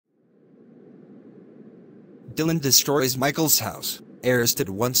Dylan destroys Michael's house, arrested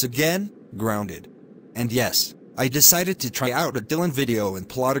once again, grounded. And yes, I decided to try out a Dylan video in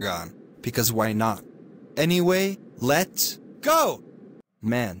Plotagon, because why not? Anyway, let's go!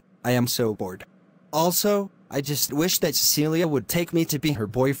 Man, I am so bored. Also, I just wish that Cecilia would take me to be her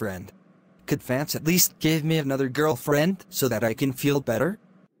boyfriend. Could Vance at least give me another girlfriend so that I can feel better?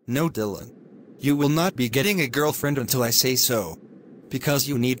 No, Dylan. You will not be getting a girlfriend until I say so. Because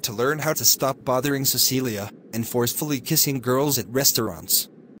you need to learn how to stop bothering Cecilia and forcefully kissing girls at restaurants.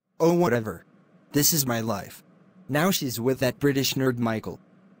 Oh, whatever. This is my life. Now she's with that British nerd Michael.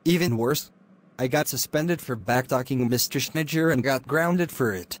 Even worse, I got suspended for backtalking Mr. Shannager and got grounded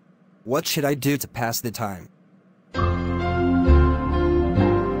for it. What should I do to pass the time?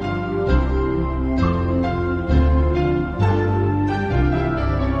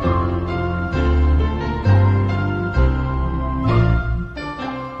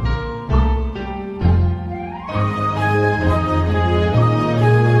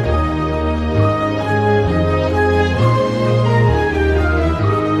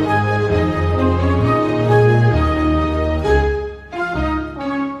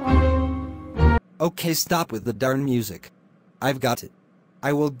 Okay, stop with the darn music. I've got it.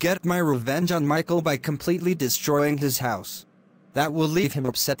 I will get my revenge on Michael by completely destroying his house. That will leave him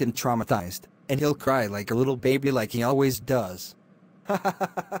upset and traumatized, and he'll cry like a little baby like he always does.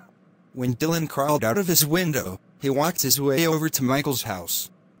 When Dylan crawled out of his window, he walked his way over to Michael's house.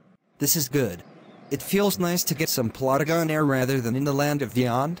 This is good. It feels nice to get some Plotagon air rather than in the land of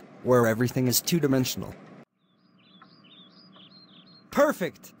beyond, where everything is two-dimensional.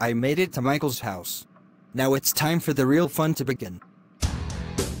 Perfect! I made it to Michael's house. Now it's time for the real fun to begin.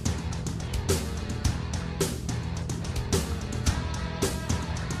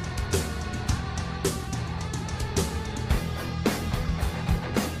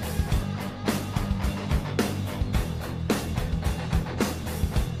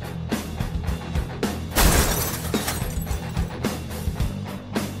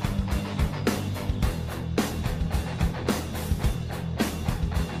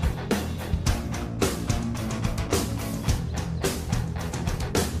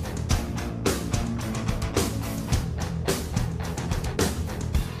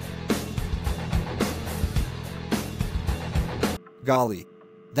 Golly,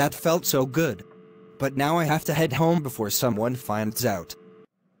 that felt so good. But now I have to head home before someone finds out.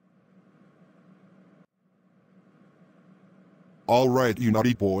 Alright, you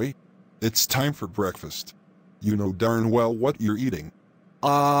naughty boy. It's time for breakfast. You know darn well what you're eating.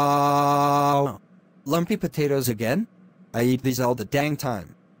 Lumpy potatoes again? I eat these all the dang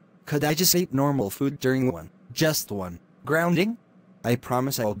time. Could I just eat normal food during just one, grounding? I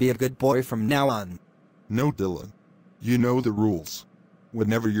promise I'll be a good boy from now on. No, Dylan. You know the rules.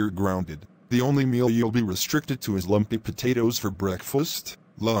 Whenever you're grounded, the only meal you'll be restricted to is lumpy potatoes for breakfast,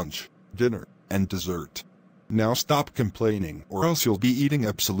 lunch, dinner, and dessert. Now stop complaining or else you'll be eating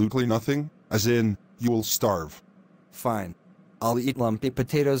absolutely nothing, as in, you will starve. Fine. I'll eat lumpy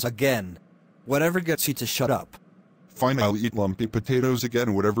potatoes again. Whatever gets you to shut up. Fine, I'll eat lumpy potatoes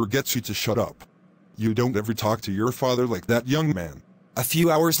again, whatever gets you to shut up. You don't ever talk to your father like that, young man. A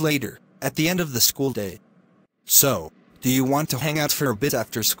few hours later, at the end of the school day. So, do you want to hang out for a bit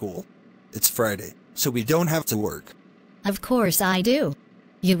after school? It's Friday, so we don't have to work. Of course I do.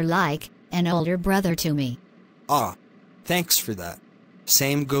 You're like an older brother to me. Ah, thanks for that.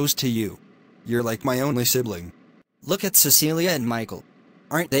 Same goes to you. You're like my only sibling. Look at Cecilia and Michael.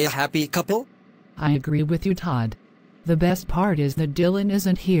 Aren't they a happy couple? I agree with you, Todd. The best part is that Dylan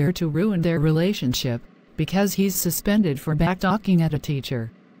isn't here to ruin their relationship, because he's suspended for backtalking at a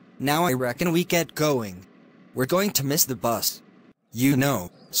teacher. Now I reckon we get going. We're going to miss the bus. You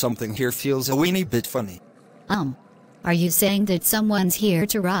know, something here feels a weeny bit funny. Are you saying that someone's here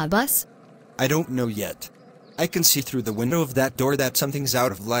to rob us? I don't know yet. I can see through the window of that door that something's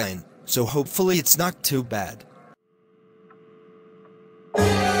out of line, so hopefully it's not too bad.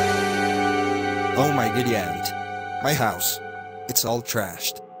 Oh my giddy aunt. My house. It's all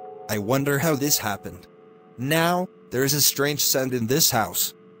trashed. I wonder how this happened. Now, there's a strange scent in this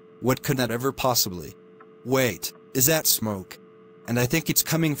house. What could that ever possibly? Wait, is that smoke? And I think it's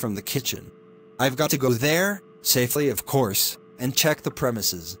coming from the kitchen. I've got to go there, safely of course, and check the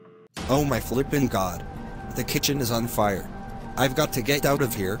premises. Oh my flippin' god. The kitchen is on fire. I've got to get out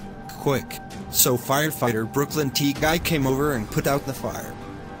of here, quick. So firefighter Brooklyn T guy came over and put out the fire.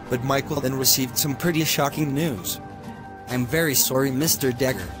 But Michael then received some pretty shocking news. I'm very sorry, Mr.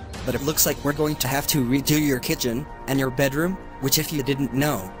 Dagger, but it looks like we're going to have to redo your kitchen and your bedroom, which if you didn't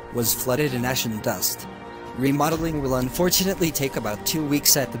know, was flooded in ash and dust. Remodeling will unfortunately take about 2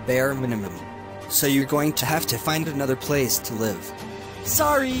 weeks at the bare minimum. So you're going to have to find another place to live.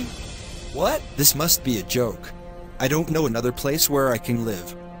 Sorry! What? This must be a joke. I don't know another place where I can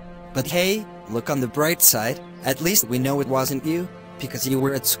live. But hey, look on the bright side, at least we know it wasn't you, because you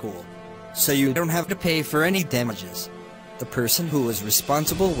were at school. So you don't have to pay for any damages. The person who was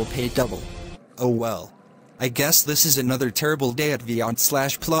responsible will pay double. Oh well. I guess this is another terrible day at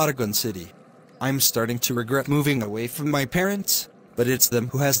Plotagon City. I'm starting to regret moving away from my parents, but it's them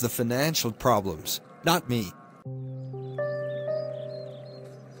who has the financial problems, not me.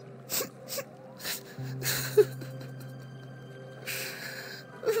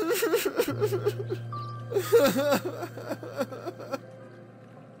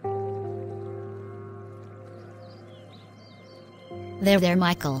 There,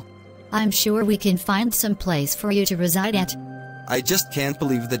 Michael. I'm sure we can find some place for you to reside at. I just can't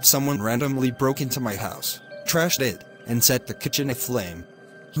believe that someone randomly broke into my house, trashed it, and set the kitchen aflame.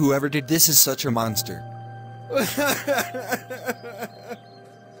 Whoever did this is such a monster.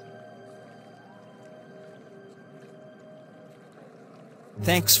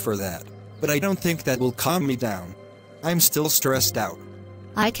 Thanks for that, but I don't think that will calm me down. I'm still stressed out.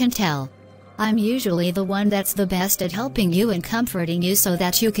 I can tell. I'm usually the one that's the best at helping you and comforting you so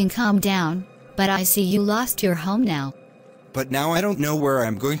that you can calm down, but I see you lost your home now. But now I don't know where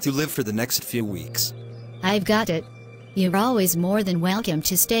I'm going to live for the next few weeks. I've got it. You're always more than welcome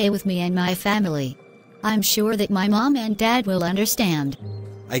to stay with me and my family. I'm sure that my mom and dad will understand.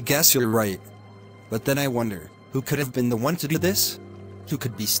 I guess you're right. But then I wonder, who could have been the one to do this? Who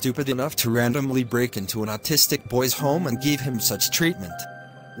could be stupid enough to randomly break into an autistic boy's home and give him such treatment?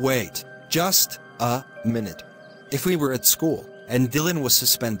 Wait, just a minute. If we were at school, and Dylan was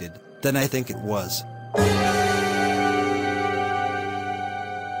suspended, then I think it was.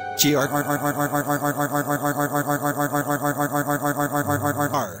 It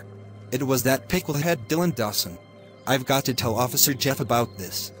was that picklehead Dylan Dawson. I've got to tell Officer Jeff about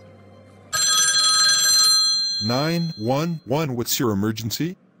this. 911, what's your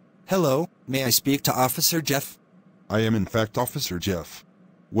emergency? Hello, may I speak to Officer Jeff? I am in fact Officer Jeff.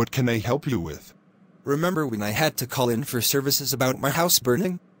 What can I help you with? Remember when I had to call in for services about my house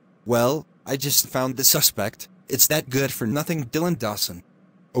burning? Well, I just found the suspect. It's that good-for-nothing Dylan Dawson.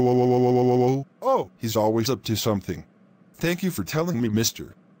 Oh, he's always up to something. Thank you for telling me,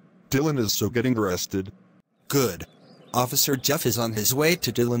 mister. Dylan is so getting arrested. Good. Officer Jeff is on his way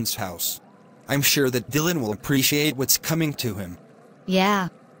to Dylan's house. I'm sure that Dylan will appreciate what's coming to him. Yeah.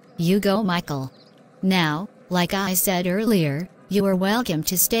 You go, Michael. Now, like I said earlier, you are welcome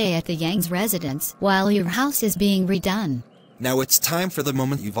to stay at the Yang's residence while your house is being redone. Now it's time for the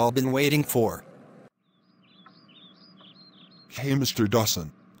moment you've all been waiting for. Hey, Mr.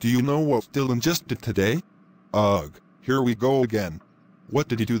 Dawson, do you know what Dylan just did today? Ugh, here we go again. What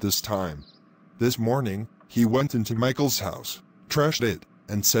did he do this time? This morning, he went into Michael's house, trashed it,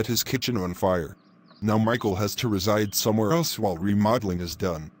 and set his kitchen on fire. Now Michael has to reside somewhere else while remodeling is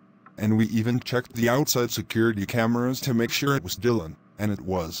done. And we even checked the outside security cameras to make sure it was Dylan, and it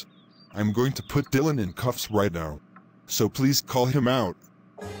was. I'm going to put Dylan in cuffs right now. So please call him out.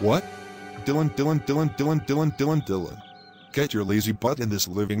 What? Dylan. Get your lazy butt in this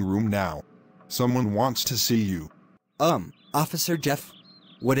living room now. Someone wants to see you. Officer Jeff?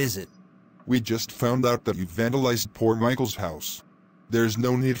 What is it? We just found out that you vandalized poor Michael's house. There's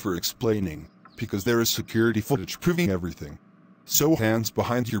no need for explaining, because there is security footage proving everything. So hands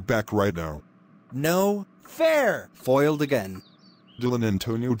behind your back right now. No fair! Foiled again. Dylan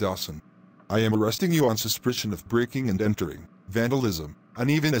Antonio Dawson. I am arresting you on suspicion of breaking and entering, vandalism, and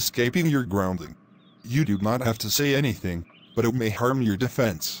even escaping your grounding. You do not have to say anything, but it may harm your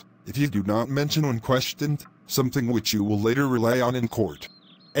defense, if you do not mention when questioned, something which you will later rely on in court.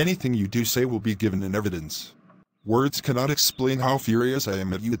 Anything you do say will be given in evidence. Words cannot explain how furious I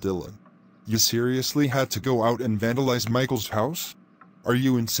am at you, Dylan. You seriously had to go out and vandalize Michael's house? Are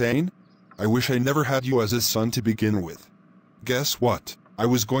you insane? I wish I never had you as his son to begin with. Guess what? I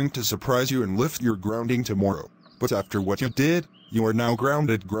was going to surprise you and lift your grounding tomorrow, but after what you did, you are now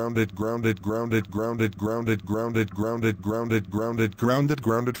grounded for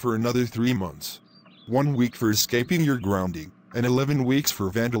another 3 months. 1 week for escaping your grounding, and 11 weeks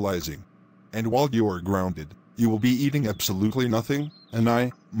for vandalizing. And while you are grounded, you will be eating absolutely nothing, and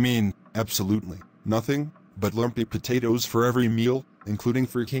I mean absolutely nothing, but lumpy potatoes for every meal, including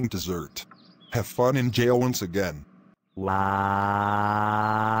freaking dessert. Have fun in jail once again.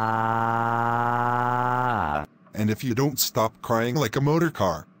 And if you don't stop crying like a motor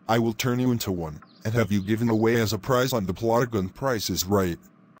car, I will turn you into one, and have you given away as a prize on the Plotagon Price is Right.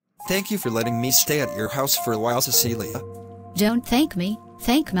 Thank you for letting me stay at your house for a while, Cecilia. Don't thank me,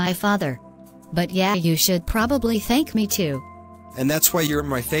 thank my father. But yeah, you should probably thank me too. And that's why you're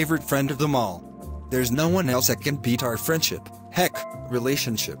my favorite friend of them all. There's no one else that can beat our friendship, heck,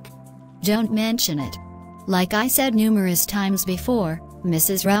 relationship. Don't mention it. Like I said numerous times before,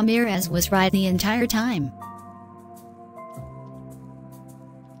 Mrs. Ramirez was right the entire time.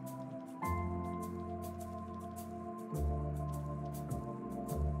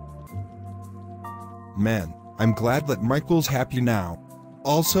 Man, I'm glad that Michael's happy now.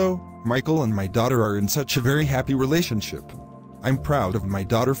 Also, Michael and my daughter are in such a very happy relationship. I'm proud of my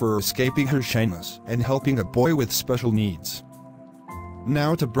daughter for escaping her shayness and helping a boy with special needs.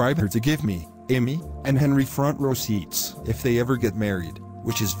 Now to bribe her to give me, Amy, and Henry front row seats if they ever get married,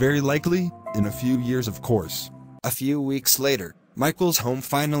 which is very likely, in a few years of course. A few weeks later, Michael's home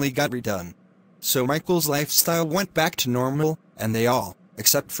finally got redone. So Michael's lifestyle went back to normal, and they all,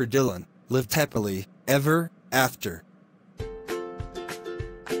 except for Dylan, lived happily, ever after.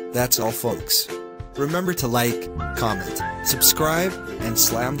 That's all folks. Remember to like, comment, subscribe, and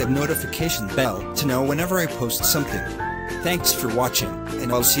slam the notification bell to know whenever I post something. Thanks for watching,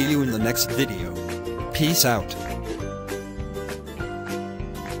 and I'll see you in the next video. Peace out.